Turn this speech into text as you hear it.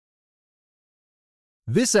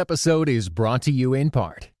This episode is brought to you in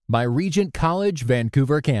part by Regent College,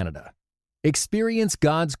 Vancouver, Canada. Experience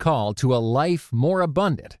God's call to a life more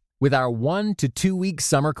abundant with our 1 to 2 week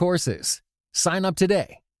summer courses. Sign up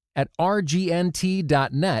today at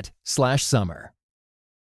rgnt.net/summer.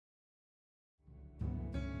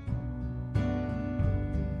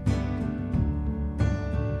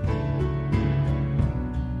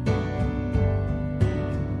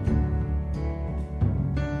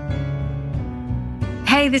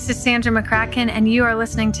 Hey, this is Sandra McCracken, and you are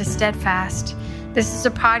listening to Steadfast. This is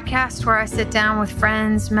a podcast where I sit down with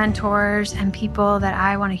friends, mentors, and people that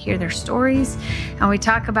I want to hear their stories, and we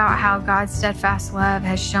talk about how God's steadfast love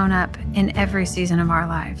has shown up in every season of our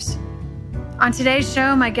lives. On today's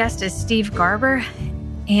show, my guest is Steve Garber,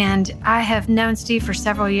 and I have known Steve for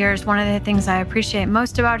several years. One of the things I appreciate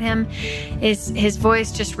most about him is his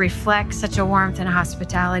voice just reflects such a warmth and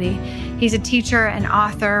hospitality. He's a teacher and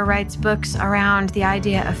author, writes books around the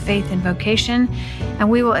idea of faith and vocation, and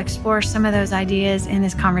we will explore some of those ideas in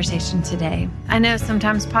this conversation today. I know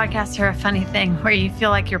sometimes podcasts are a funny thing where you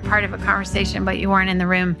feel like you're part of a conversation, but you weren't in the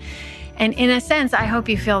room. And in a sense, I hope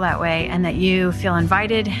you feel that way and that you feel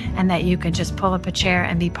invited and that you could just pull up a chair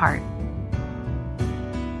and be part.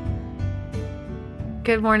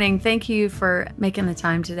 Good morning. Thank you for making the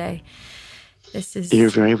time today. You're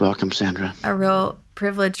very welcome, Sandra. A real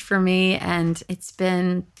privilege for me, and it's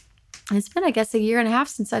been, I guess, a year and a half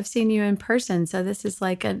since I've seen you in person. So this is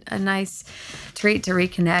like a nice treat to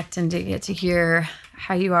reconnect and to get to hear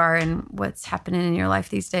how you are and what's happening in your life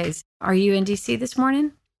these days. Are you in D.C. this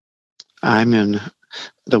morning? I'm in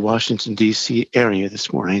the Washington, D.C. area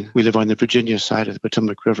this morning. We live on the Virginia side of the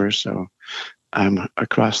Potomac River, so I'm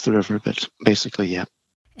across the river, but basically, yeah.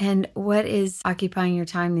 And what is occupying your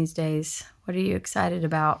time these days? What are you excited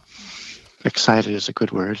about? Excited is a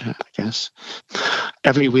good word, I guess.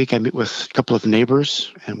 Every week I meet with a couple of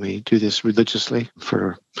neighbors, and we do this religiously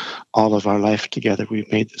for all of our life together. We've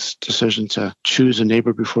made this decision to choose a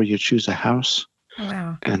neighbor before you choose a house.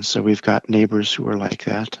 Wow. And so we've got neighbors who are like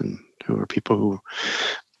that, and who are people who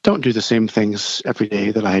don't do the same things every day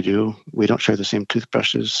that I do. We don't share the same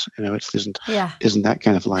toothbrushes. It isn't that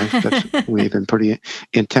kind of life, but we've been pretty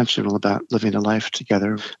intentional about living a life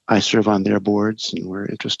together. I serve on their boards, and we're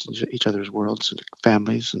interested in each other's worlds and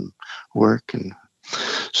families and work. And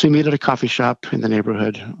so we meet at a coffee shop in the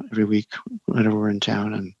neighborhood every week whenever we're in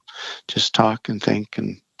town and just talk and think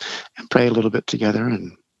and pray a little bit together,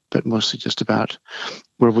 but mostly just about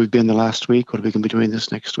where we've been the last week, what are we going to be doing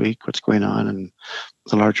this next week, what's going on in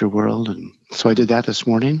the larger world. And so I did that this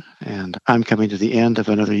morning, and I'm coming to the end of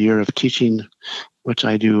another year of teaching, which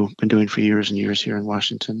been doing for years and years here in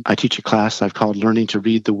Washington. I teach a class I've called Learning to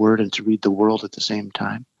Read the Word and to Read the World at the same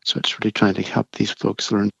time. So it's really trying to help these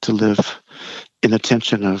folks learn to live in the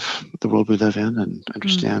tension of the world we live in and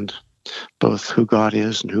understand both who God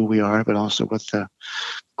is and who we are, but also what the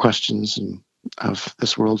questions of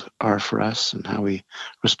this world are for us and how we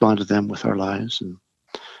respond to them with our lives. And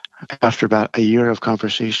after about a year of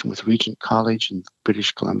conversation with Regent College in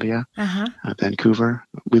British Columbia, Vancouver,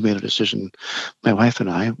 we made a decision, my wife and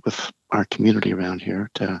I, with our community around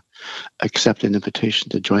here, to accept an invitation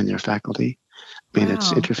to join their faculty.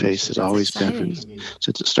 Its interface has always been,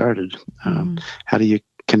 since it started, how do you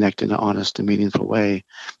connect in an honest and meaningful way,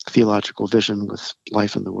 theological vision with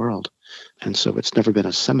life in the world. And so it's never been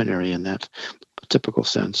a seminary in that typical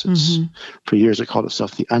sense. It's for years it called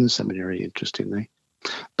itself the unseminary, interestingly.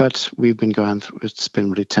 But we've been gone through, it's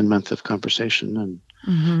been really 10 months of conversation, and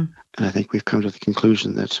I think we've come to the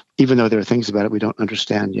conclusion that even though there are things about it we don't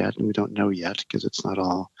understand yet and we don't know yet, because it's not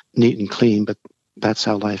all neat and clean, but that's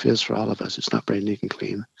how life is for all of us. It's not very neat and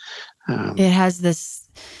clean. It has this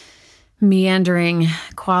meandering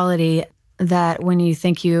quality that when you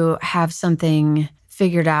think you have something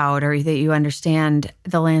figured out or that you understand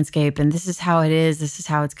the landscape and this is how it is, this is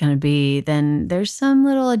how it's going to be, then there's some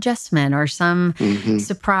little adjustment or some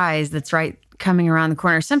surprise that's right coming around the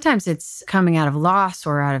corner. Sometimes it's coming out of loss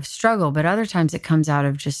or out of struggle, but other times it comes out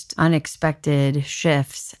of just unexpected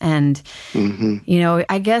shifts. And,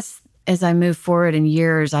 I guess as I move forward in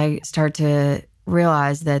years, I start to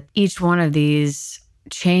realize that each one of these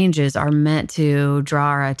changes are meant to draw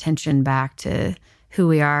our attention back to who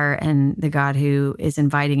we are and the God who is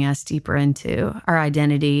inviting us deeper into our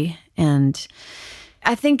identity. And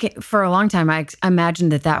I think for a long time, I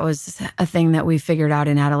imagined that was a thing that we figured out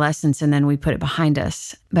in adolescence and then we put it behind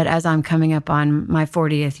us. But as I'm coming up on my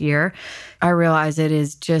 40th year, I realize it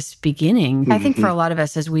is just beginning. I think for a lot of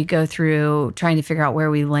us, as we go through trying to figure out where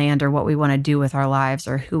we land or what we want to do with our lives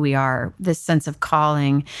or who we are, this sense of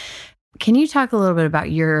calling. Can you talk a little bit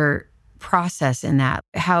about your process in that?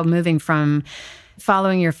 How moving from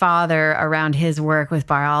following your father around his work with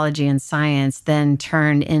biology and science then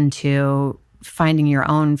turned into finding your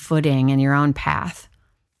own footing and your own path?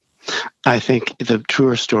 I think the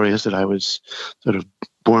truer story is that I was sort of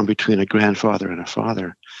born between a grandfather and a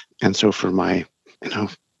father. And so for my,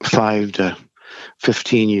 5 to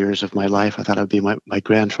 15 years of my life, I thought I'd be my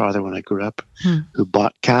grandfather when I grew up, who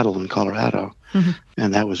bought cattle in Colorado. Mm-hmm.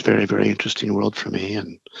 And that was very, very interesting world for me.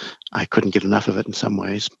 And I couldn't get enough of it in some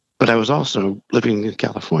ways. But I was also living in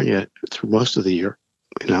California through most of the year,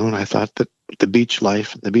 and I thought that the beach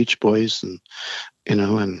life, the Beach Boys, and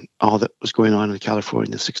and all that was going on in California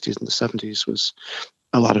in the 60s and the 70s was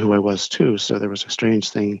a lot of who I was too. So there was a strange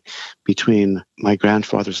thing between my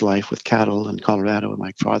grandfather's life with cattle in Colorado and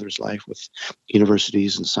my father's life with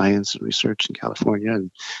universities and science and research in California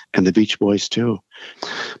and the Beach Boys too.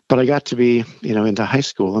 But I got to be, into high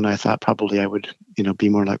school, and I thought probably I would, be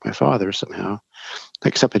more like my father somehow,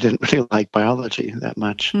 except I didn't really like biology that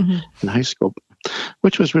much in high school,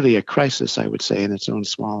 which was really a crisis, I would say, in its own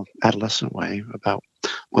small adolescent way about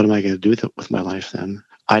what am I going to do with my life then.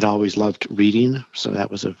 I'd always loved reading, so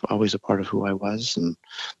that was always a part of who I was. And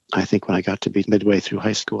I think when I got to be midway through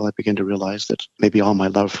high school, I began to realize that maybe all my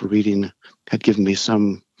love for reading had given me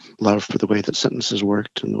some love for the way that sentences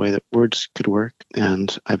worked and the way that words could work.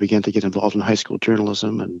 And I began to get involved in high school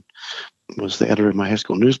journalism and was the editor of my high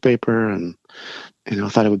school newspaper, and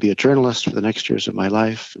thought I would be a journalist for the next years of my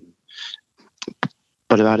life.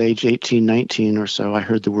 But about age 18, 19 or so, I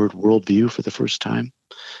heard the word worldview for the first time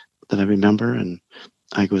that I remember, and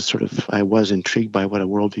I was intrigued by what a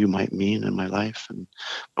worldview might mean in my life and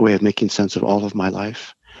a way of making sense of all of my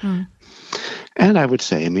life. And I would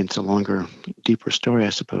say, it's a longer, deeper story, I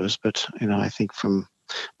suppose, but, I think from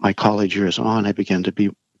my college years on, I began to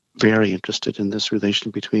be very interested in this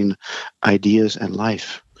relation between ideas and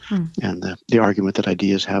life. And the argument that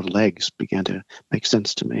ideas have legs began to make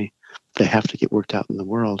sense to me. They have to get worked out in the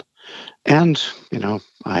world. And,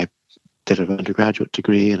 I did an undergraduate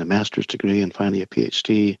degree and a master's degree and finally a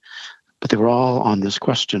PhD. But they were all on this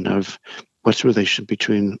question of what's the relation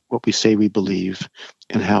between what we say we believe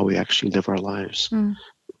and how we actually live our lives.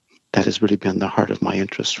 That has really been the heart of my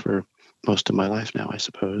interest for most of my life now, I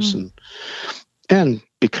suppose. And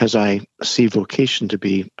because I see vocation to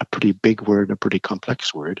be a pretty big word, a pretty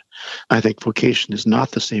complex word, I think vocation is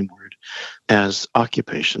not the same word as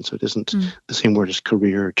occupation. So it isn't the same word as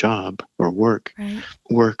career or job or work. Right.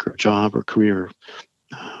 Work or job or career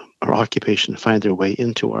or occupation find their way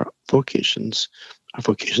into our vocations. Our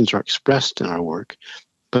vocations are expressed in our work,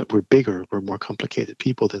 but we're bigger, we're more complicated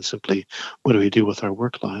people than simply what do we do with our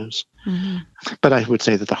work lives. But I would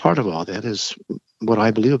say that the heart of all that is what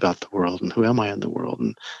I believe about the world and who am I in the world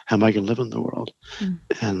and how am I going to live in the world.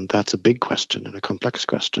 And that's a big question and a complex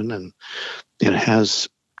question, and it has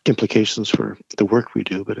implications for the work we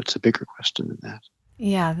do, but it's a bigger question than that.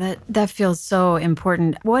 Yeah, that feels so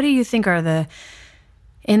important. What do you think are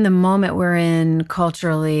in the moment we're in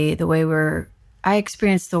culturally, the way I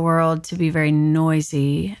experience the world to be very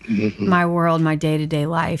noisy, my world, my day-to-day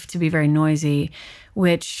life to be very noisy,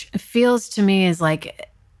 which feels to me is like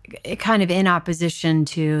kind of in opposition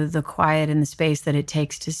to the quiet and the space that it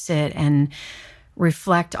takes to sit and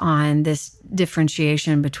reflect on this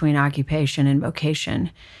differentiation between occupation and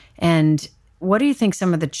vocation. And what do you think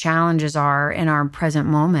some of the challenges are in our present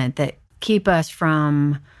moment that keep us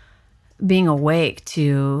from being awake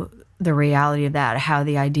to the reality of that, how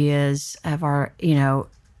the ideas of our,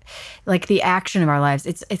 like the action of our lives,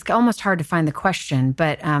 it's almost hard to find the question,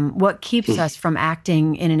 but what keeps us from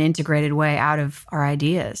acting in an integrated way out of our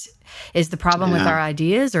ideas? Is the problem with our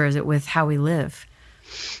ideas, or is it with how we live?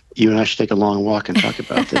 You and I should take a long walk and talk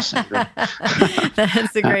about this, Sandra.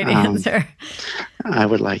 That's a great answer. I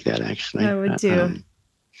would like that, actually. I would too.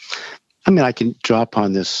 I can draw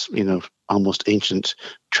upon this, almost ancient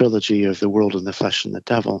trilogy of the world and the flesh and the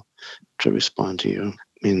devil to respond to you.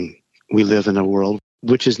 We live in a world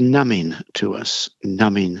which is numbing to us.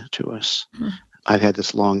 I've had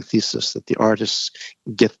this long thesis that the artists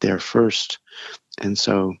get there first. And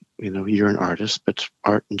so, you're an artist, but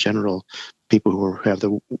art in general, people who have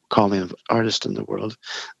the calling of artist in the world,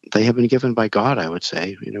 they have been given by God, I would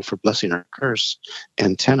say, for blessing or curse,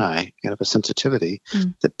 antennae, kind of a sensitivity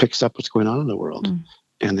that picks up what's going on in the world.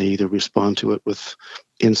 And they either respond to it with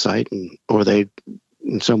insight or they,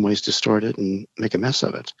 in some ways, distort it and make a mess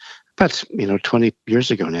of it. But, 20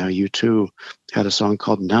 years ago now, U2 had a song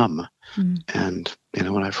called Numb. And,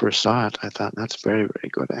 when I first saw it, I thought, that's very, very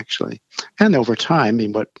good, actually. And over time,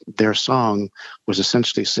 what their song was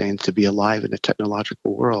essentially saying, to be alive in a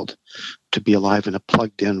technological world, to be alive in a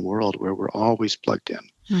plugged-in world where we're always plugged in.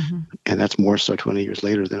 and that's more so 20 years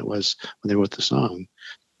later than it was when they wrote the song,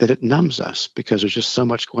 that it numbs us because there's just so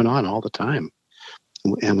much going on all the time,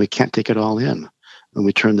 and we can't take it all in. And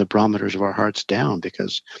we turn the barometers of our hearts down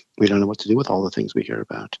because we don't know what to do with all the things we hear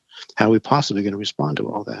about. How are we possibly going to respond to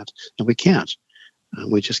all that? And we can't.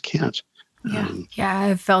 We just can't. Yeah,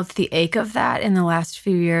 I've felt the ache of that in the last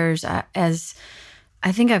few years, as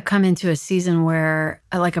I think I've come into a season where,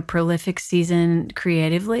 like a prolific season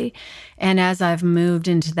creatively. And as I've moved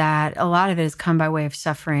into that, a lot of it has come by way of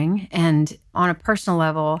suffering. And on a personal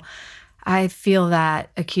level, I feel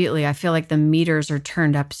that acutely. I feel like the meters are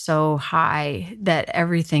turned up so high that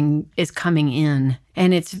everything is coming in.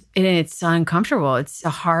 And it's uncomfortable. It's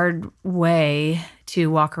a hard way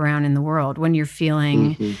to walk around in the world when you're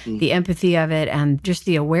feeling the empathy of it and just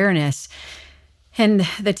the awareness and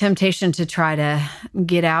the temptation to try to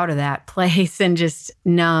get out of that place and just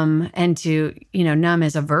numb, and to, numb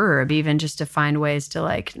as a verb, even just to find ways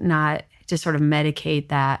to not to sort of medicate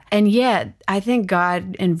that. And yet I think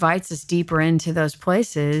God invites us deeper into those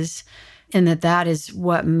places, and that is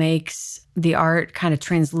what makes the art kind of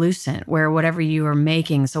translucent, where whatever you are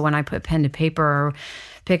making. So when I put pen to paper or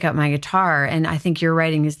pick up my guitar, and I think your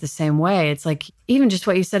writing is the same way. It's like, even just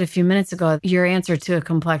what you said a few minutes ago, your answer to a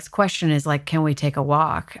complex question is like, can we take a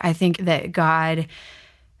walk? I think that God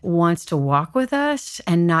wants to walk with us,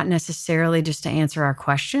 and not necessarily just to answer our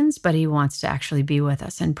questions, but he wants to actually be with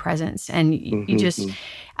us in presence. And you just,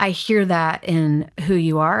 I hear that in who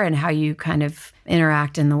you are and how you kind of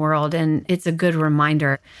interact in the world. And it's a good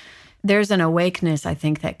reminder. There's an awakeness, I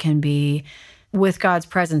think, that can be, with God's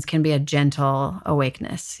presence, can be a gentle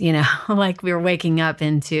awakeness, like we're waking up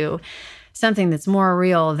into something that's more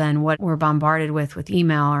real than what we're bombarded with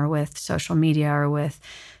email or with social media or with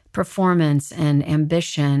performance and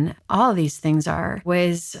ambition. All of these things are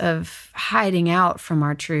ways of hiding out from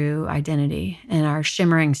our true identity and our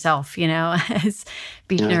shimmering self, as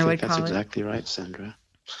Buechner would call it. That's exactly right, Sandra.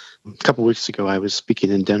 A couple of weeks ago, I was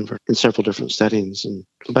speaking in Denver in several different settings,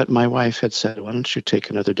 but my wife had said, why don't you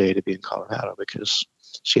take another day to be in Colorado, because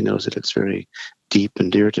she knows that it's very deep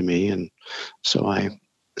and dear to me. And so I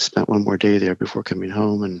spent one more day there before coming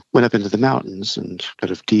home and went up into the mountains, and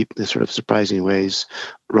kind of deep, in sort of surprising ways,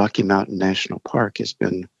 Rocky Mountain National Park has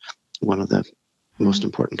been one of the most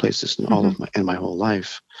important places in all of my whole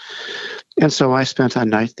life. And so I spent a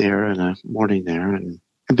night there and a morning there, and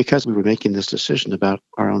because we were making this decision about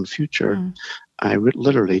our own future, I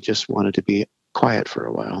literally just wanted to be quiet for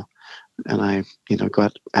a while. And I,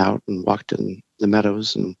 got out and walked in the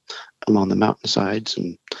meadows and along the mountainsides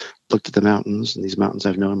and looked at the mountains, and these mountains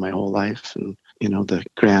I've known my whole life, and, the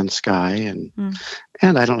grand sky. And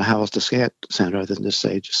I don't know how else to say it, Sandra, other than to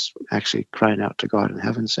say, just actually crying out to God in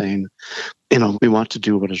heaven, saying, we want to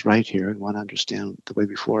do what is right here and want to understand the way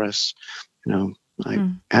before us.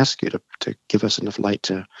 I ask you to give us enough light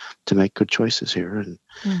to make good choices here. And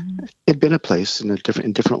it'd been a place in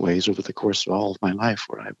different ways over the course of all of my life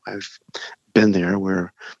where I've been there,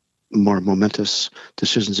 where more momentous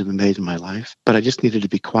decisions have been made in my life. But I just needed to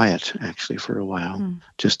be quiet, actually, for a while,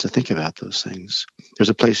 just to think about those things. There's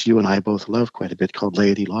a place you and I both love quite a bit called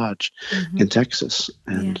Laity Lodge in Texas.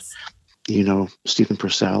 And Stephen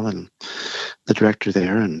Purcell and the director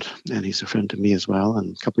there, and he's a friend to me as well.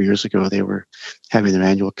 And a couple of years ago, they were having their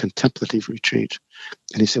annual contemplative retreat.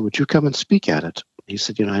 And he said, would you come and speak at it? He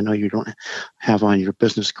said, I know you don't have on your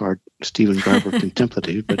business card Steve Garber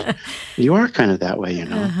contemplative, but you are kind of that way,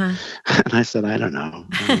 And I said, I don't know.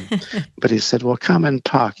 But he said, well, come and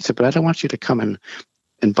talk. He said, but I don't want you to come and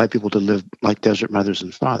invite people to live like desert mothers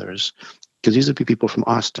and fathers, because these would be people from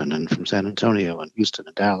Austin and from San Antonio and Houston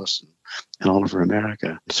and Dallas and all over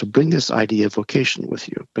America. So bring this idea of vocation with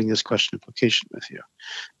you, bring this question of vocation with you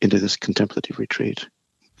into this contemplative retreat.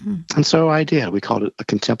 And so I did. We called it a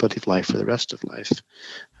contemplative life for the rest of life.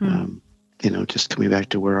 Just coming back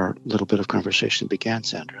to where our little bit of conversation began,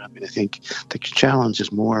 Sandra. I think the challenge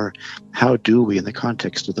is more, how do we, in the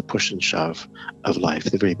context of the push and shove of life,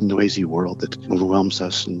 the very noisy world that overwhelms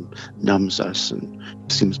us and numbs us and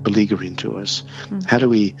seems beleaguering to us, how do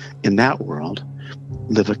we, in that world,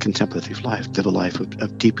 live a contemplative life, live a life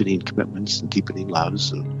of deepening commitments and deepening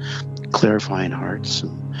loves and clarifying hearts,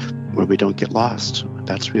 and where we don't get lost?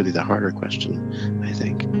 That's really the harder question, I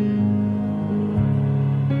think.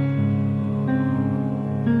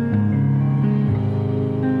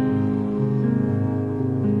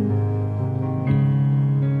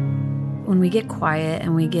 When we get quiet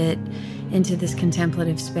and we get into this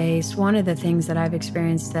contemplative space, one of the things that I've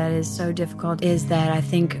experienced that is so difficult is that I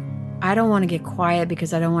think I don't want to get quiet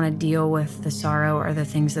because I don't want to deal with the sorrow or the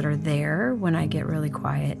things that are there when I get really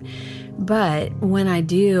quiet. But when I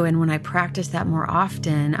do, and when I practice that more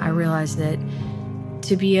often, I realize that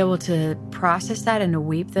to be able to process that and to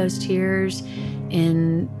weep those tears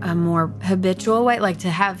in a more habitual way, like to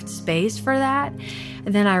have space for that,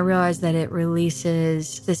 then I realize that it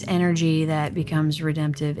releases this energy that becomes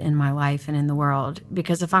redemptive in my life and in the world.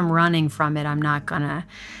 Because if I'm running from it, I'm not going to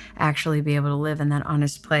actually be able to live in that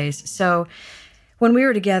honest place. So when we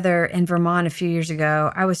were together in Vermont a few years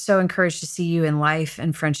ago, I was so encouraged to see you in life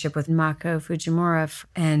and friendship with Mako Fujimura,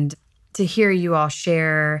 and to hear you all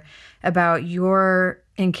share about your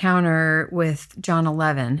encounter with John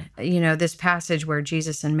 11, this passage where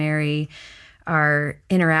Jesus and Mary are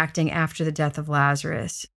interacting after the death of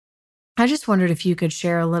Lazarus. I just wondered if you could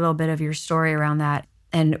share a little bit of your story around that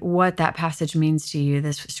and what that passage means to you,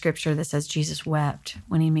 this scripture that says Jesus wept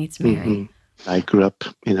when he meets Mary. Mm-hmm. I grew up,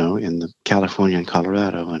 in the California and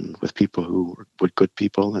Colorado, and with people who were good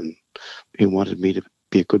people and who wanted me to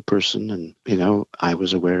be a good person. And, I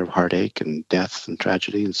was aware of heartache and death and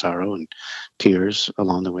tragedy and sorrow and tears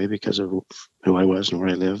along the way because of who I was and where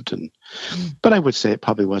I lived. But I would say it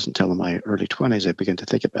probably wasn't until in my early 20s I began to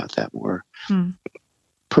think about that more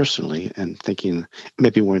personally, and thinking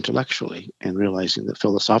maybe more intellectually, and realizing that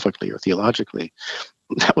philosophically or theologically,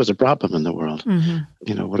 that was a problem in the world.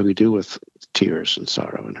 Mm-hmm. What do we do with tears and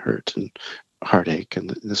sorrow and hurt and heartache in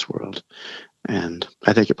this world? And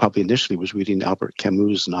I think it probably initially was reading Albert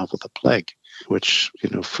Camus' novel, The Plague, which,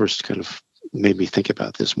 first kind of made me think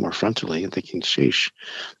about this more frontally, and thinking, sheesh,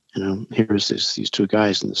 here's these two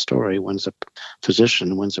guys in the story. One's a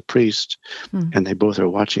physician, one's a priest, and they both are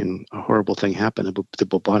watching a horrible thing happen, the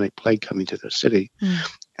bubonic plague coming to their city, and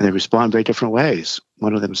they respond very different ways.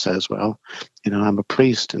 One of them says, well, I'm a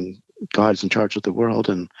priest and God's in charge of the world,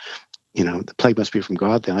 and, the plague must be from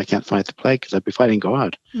God, then I can't fight the plague because I'd be fighting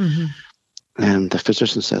God. Mm-hmm. And the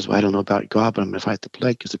physician says, well, I don't know about God, but I'm going to fight the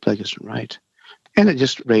plague because the plague isn't right. And it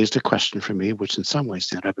just raised a question for me, which in some ways,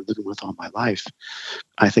 Sandra, I've been living with all my life.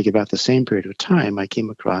 I think about the same period of time, I came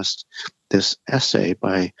across this essay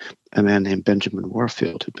by a man named Benjamin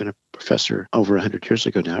Warfield, who'd been a professor over 100 years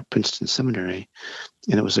ago now at Princeton Seminary.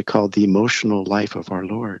 And it was called The Emotional Life of Our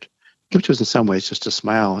Lord, which was in some ways just a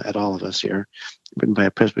smile at all of us here, written by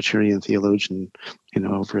a Presbyterian theologian,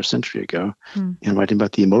 over a century ago, and writing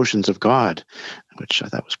about the emotions of God, which I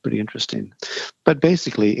thought was pretty interesting. But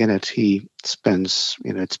basically in it, he spends,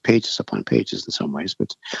 it's pages upon pages in some ways,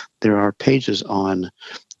 but there are pages on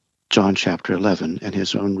John chapter 11 and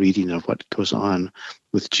his own reading of what goes on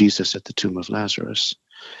with Jesus at the tomb of Lazarus.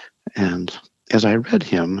 And as I read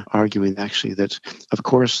him, arguing actually that, of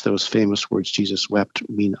course, those famous words, Jesus wept,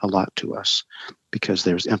 mean a lot to us because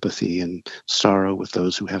there's empathy and sorrow with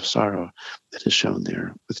those who have sorrow that is shown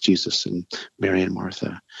there with Jesus and Mary and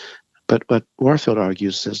Martha. But what Warfield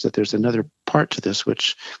argues is that there's another part to this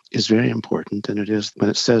which is very important, and it is when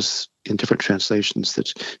it says in different translations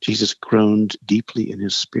that Jesus groaned deeply in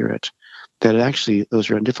his spirit, that actually those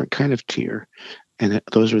are a different kind of tear. And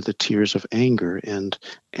those are the tears of anger and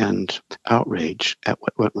outrage at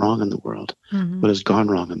what went wrong in the world, what has gone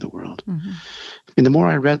wrong in the world. And the more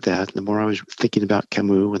I read that, the more I was thinking about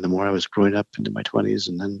Camus, and the more I was growing up into my 20s,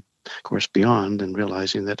 and then, of course, beyond, and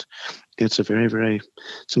realizing that it's a very, very,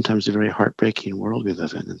 sometimes a very heartbreaking world we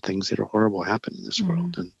live in, and things that are horrible happen in this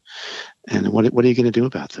world. And what are you going to do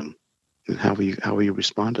about them? And how will you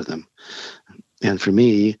respond to them? And for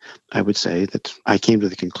me, I would say that I came to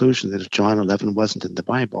the conclusion that if John 11 wasn't in the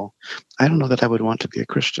Bible, I don't know that I would want to be a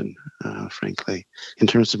Christian, frankly. In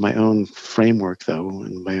terms of my own framework, though,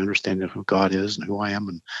 and my understanding of who God is and who I am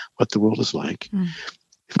and what the world is like,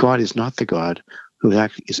 if God is not the God who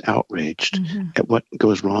actually is outraged at what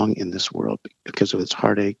goes wrong in this world because of its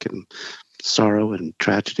heartache and sorrow and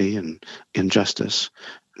tragedy and injustice,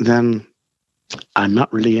 then I'm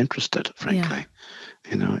not really interested, frankly. Yeah.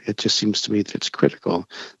 It just seems to me that it's critical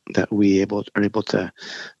that we are able to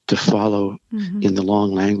follow in the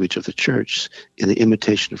long language of the church, in the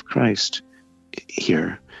imitation of Christ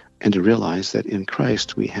here, and to realize that in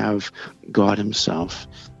Christ we have God himself,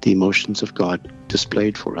 the emotions of God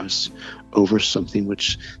displayed for us over something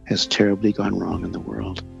which has terribly gone wrong in the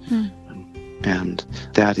world. And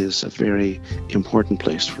that is a very important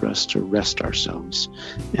place for us to rest ourselves,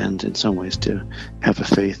 and in some ways to have a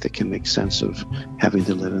faith that can make sense of having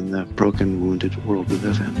to live in the broken, wounded world we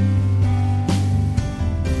live in.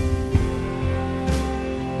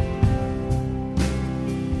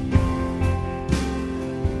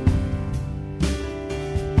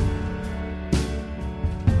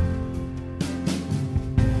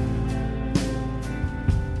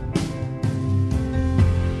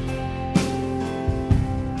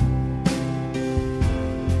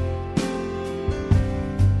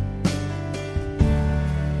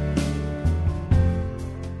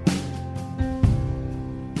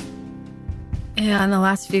 Yeah, in the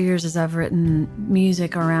last few years, as I've written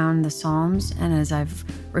music around the Psalms and as I've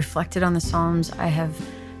reflected on the Psalms, I have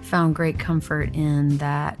found great comfort in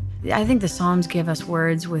that. I think the Psalms give us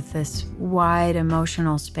words with this wide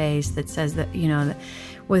emotional space that says that, that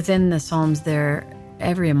within the Psalms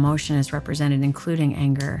every emotion is represented, including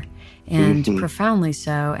anger, and profoundly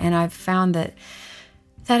so. And I've found that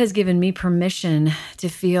has given me permission to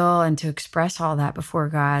feel and to express all that before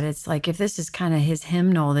God. It's like, if this is kind of his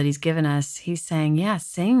hymnal that he's given us, he's saying, yeah,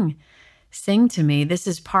 sing to me. This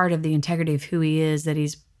is part of the integrity of who he is, that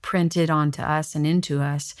he's printed onto us and into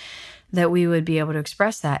us, that we would be able to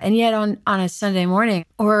express that. And yet on a Sunday morning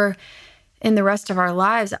or in the rest of our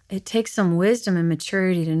lives, it takes some wisdom and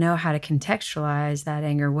maturity to know how to contextualize that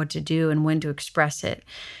anger, what to do and when to express it.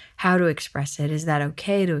 How to express it. Is that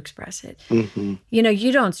okay to express it? Mm-hmm.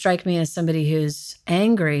 You don't strike me as somebody who's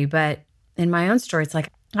angry, but in my own story, it's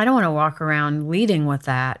like, I don't want to walk around leading with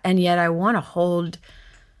that. And yet I want to hold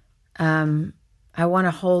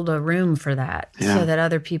a room for that so that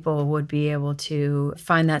other people would be able to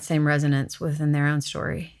find that same resonance within their own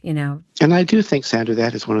story, And I do think, Sandra,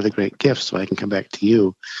 that is one of the great gifts. So I can come back to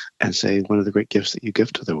you and say one of the great gifts that you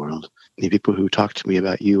give to the world. The people who talk to me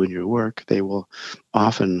about you and your work, they will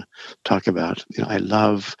often talk about, I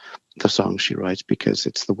love the songs she writes because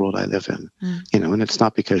it's the world I live in, and it's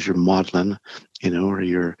not because you're maudlin, or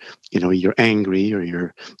you're angry, or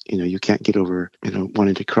you can't get over,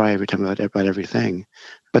 wanting to cry every time about everything.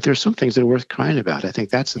 But there's some things that are worth crying about. I think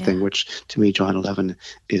that's the thing which, to me, John 11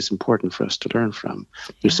 is important for us to learn from.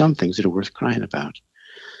 There's some things that are worth crying about.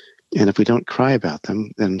 And if we don't cry about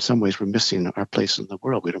them, then in some ways we're missing our place in the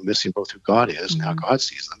world. We're missing both who God is and how God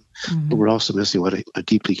sees them. But we're also missing what a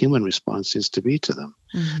deeply human response is to be to them.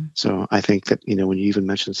 So I think that, when you even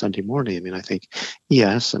mentioned Sunday morning, I think,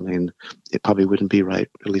 yes, it probably wouldn't be right,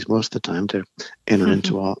 at least most of the time, to enter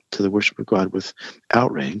into the worship of God with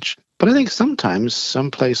outrage. But I think sometimes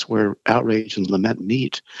some place where outrage and lament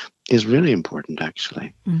meet is really important,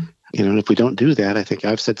 actually. And if we don't do that, I think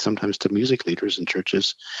I've said sometimes to music leaders in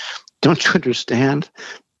churches, don't you understand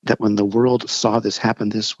that when the world saw this happen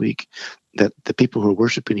this week, that the people who are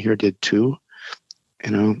worshiping here did too?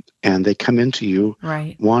 And they come into you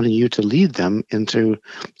wanting you to lead them into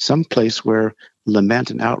some place where lament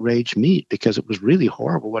and outrage meet, because it was really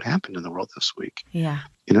horrible what happened in the world this week. Yeah.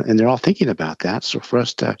 And they're all thinking about that. So for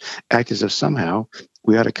us to act as if somehow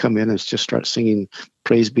we ought to come in and just start singing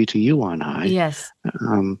praise be to you on high. Yes.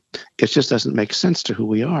 It just doesn't make sense to who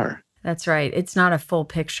we are. That's right. It's not a full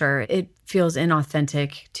picture. It feels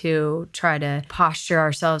inauthentic to try to posture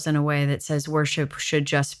ourselves in a way that says worship should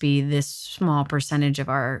just be this small percentage of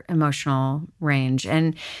our emotional range.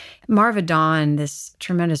 And Marva Dawn, this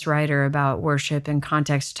tremendous writer about worship and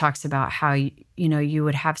context, talks about how, you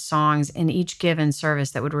would have songs in each given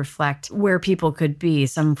service that would reflect where people could be.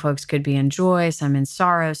 Some folks could be in joy, some in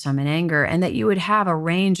sorrow, some in anger, and that you would have a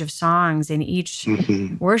range of songs in each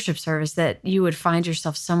worship service that you would find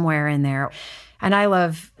yourself somewhere in there. And I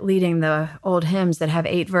love leading the old hymns that have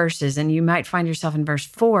 8 verses, and you might find yourself in verse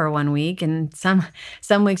 4 one week, and some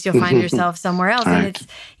weeks you'll find yourself somewhere else. Right. And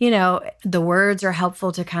it's, the words are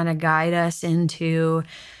helpful to kind of guide us into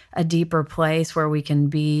a deeper place where we can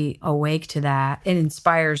be awake to that. It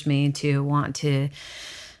inspires me to want to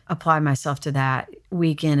apply myself to that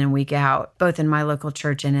week in and week out, both in my local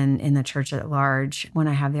church and in the church at large when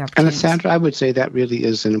I have the opportunity. And Sandra, I would say that really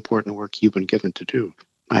is an important work you've been given to do.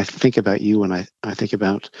 I think about you and I think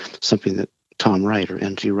about something that Tom Wright or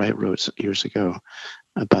N.G. Wright wrote years ago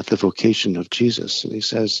about the vocation of Jesus. And he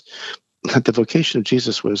says that the vocation of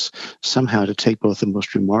Jesus was somehow to take both the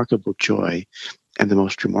most remarkable joy and the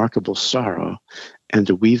most remarkable sorrow and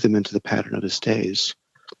to weave them into the pattern of his days.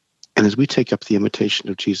 And as we take up the imitation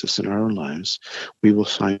of Jesus in our own lives, we will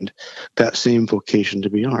find that same vocation to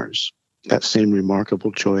be ours, that same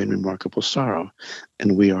remarkable joy and remarkable sorrow,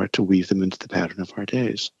 and we are to weave them into the pattern of our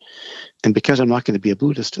days. And because I'm not going to be a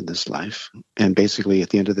Buddhist in this life, and basically at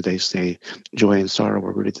the end of the day say joy and sorrow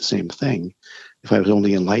are really the same thing, if I was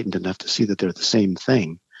only enlightened enough to see that they're the same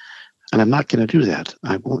thing, and I'm not going to do that.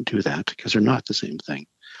 I won't do that because they're not the same thing.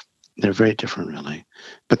 They're very different, really.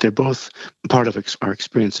 But they're both part of our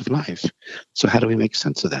experience of life. So how do we make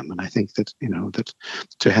sense of them? And I think that, that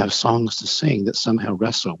to have songs to sing that somehow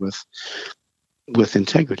wrestle with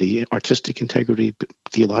integrity, artistic integrity,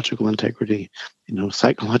 theological integrity,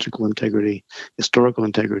 psychological integrity, historical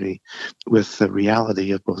integrity, with the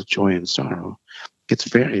reality of both joy and sorrow, it's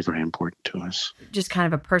very, very important to us. Just kind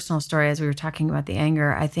of a personal story, as we were talking about the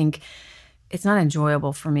anger, I think it's not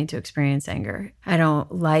enjoyable for me to experience anger. I don't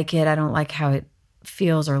like it. I don't like how it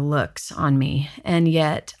feels or looks on me. And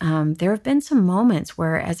yet there have been some moments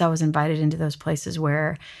where, as I was invited into those places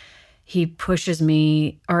where he pushes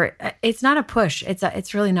me, or it's not a push.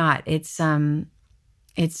 It's really not. It's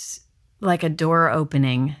like a door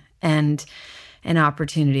opening and an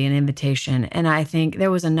opportunity, an invitation. And I think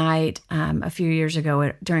there was a night a few years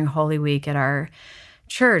ago during Holy Week at our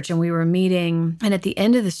church, and we were meeting, and at the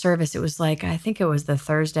end of the service, it was like, I think it was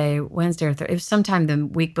the Wednesday or Thursday, it was sometime the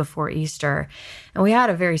week before Easter, and we had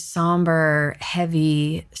a very somber,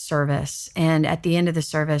 heavy service. And at the end of the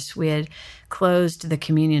service, we had closed the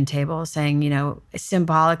communion table, saying,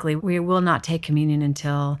 symbolically, we will not take communion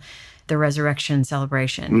until the resurrection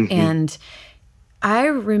celebration. Mm-hmm. And I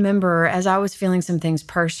remember, as I was feeling some things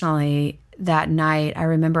personally that night, I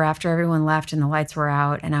remember after everyone left and the lights were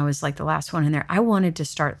out and I was like the last one in there, I wanted to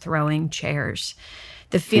start throwing chairs.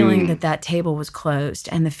 The feeling that table was closed,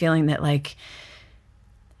 and the feeling that like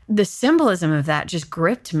the symbolism of that just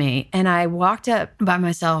gripped me. And I walked up by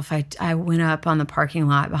myself. I went up on the parking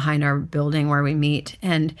lot behind our building where we meet,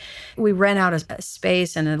 and we rent out a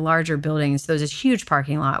space in a larger building. So there's this huge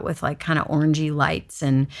parking lot with like kind of orangey lights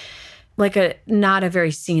and like not a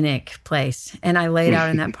very scenic place. And I laid out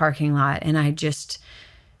in that parking lot and I just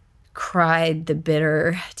cried the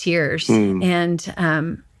bitter tears. And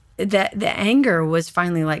that the anger was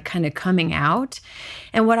finally like kind of coming out.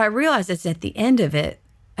 And what I realized is at the end of it,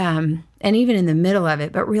 and even in the middle of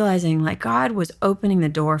it, but realizing like God was opening the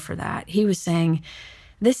door for that. He was saying,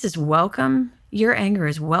 this is welcome. Your anger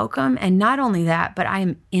is welcome. And not only that, but I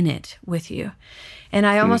am in it with you. And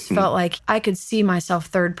I almost felt like I could see myself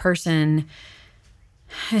third person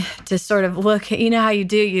to sort of look, you know how you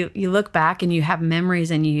do, you look back and you have memories,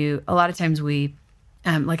 and a lot of times we,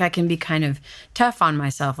 like I can be kind of tough on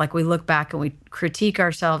myself. Like we look back and we critique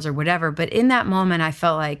ourselves or whatever. But in that moment, I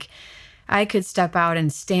felt like I could step out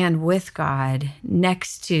and stand with God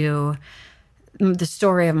next to the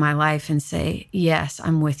story of my life and say, yes,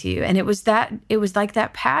 I'm with you. And it was like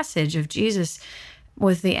that passage of Jesus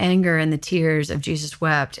with the anger and the tears of Jesus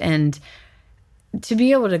wept. And to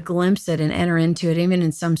be able to glimpse it and enter into it, even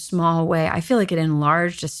in some small way, I feel like it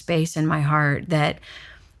enlarged a space in my heart that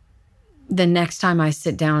the next time I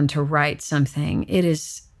sit down to write something, it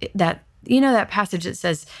is that, that passage that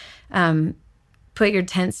says, put your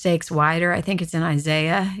tent stakes wider. I think it's in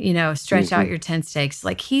Isaiah, stretch out your tent stakes.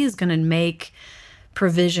 Like he is going to make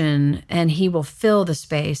provision, and he will fill the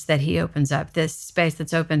space that he opens up, this space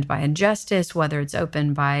that's opened by injustice, whether it's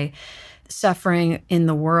opened by suffering in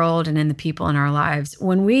the world and in the people in our lives.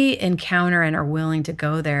 When we encounter and are willing to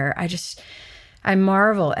go there, I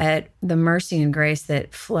marvel at the mercy and grace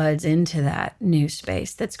that floods into that new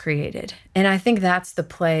space that's created. And I think that's the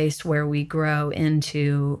place where we grow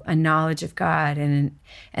into a knowledge of God and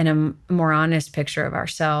a more honest picture of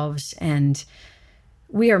ourselves. And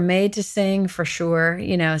we are made to sing for sure,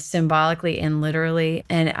 symbolically and literally.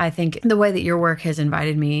 And I think the way that your work has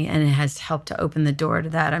invited me and it has helped to open the door to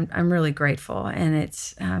that, I'm really grateful. And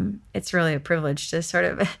it's really a privilege to sort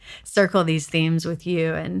of circle these themes with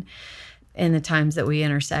you, and in the times that we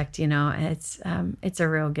intersect, it's a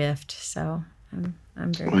real gift. So I'm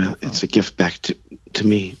very grateful. It's a gift back to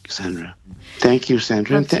me, Sandra. Thank you,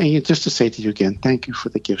 Sandra. And just to say to you again, thank you for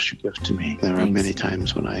the gifts you give to me. There are many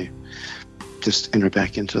times when I just enter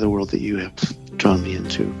back into the world that you have drawn me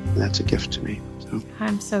into. And that's a gift to me. So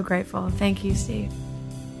I'm so grateful. Thank you, Steve.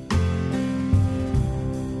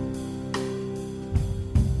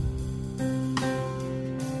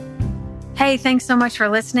 Hey, thanks so much for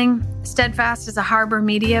listening. Steadfast is a Harbor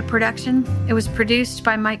Media production. It was produced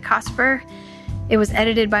by Mike Cosper. It was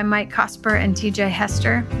edited by Mike Cosper and TJ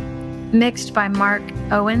Hester. Mixed by Mark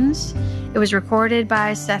Owens. It was recorded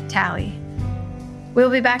by Seth Talley. We'll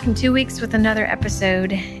be back in 2 weeks with another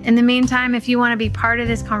episode. In the meantime, if you want to be part of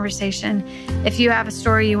this conversation, if you have a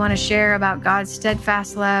story you want to share about God's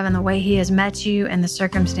steadfast love and the way he has met you and the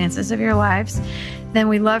circumstances of your lives, then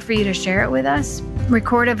we'd love for you to share it with us.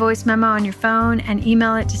 Record a voice memo on your phone and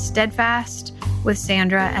email it to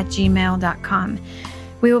steadfastwithsandra@gmail.com.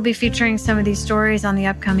 We will be featuring some of these stories on the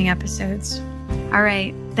upcoming episodes. All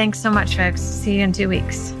right. Thanks so much, folks. See you in 2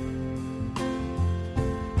 weeks.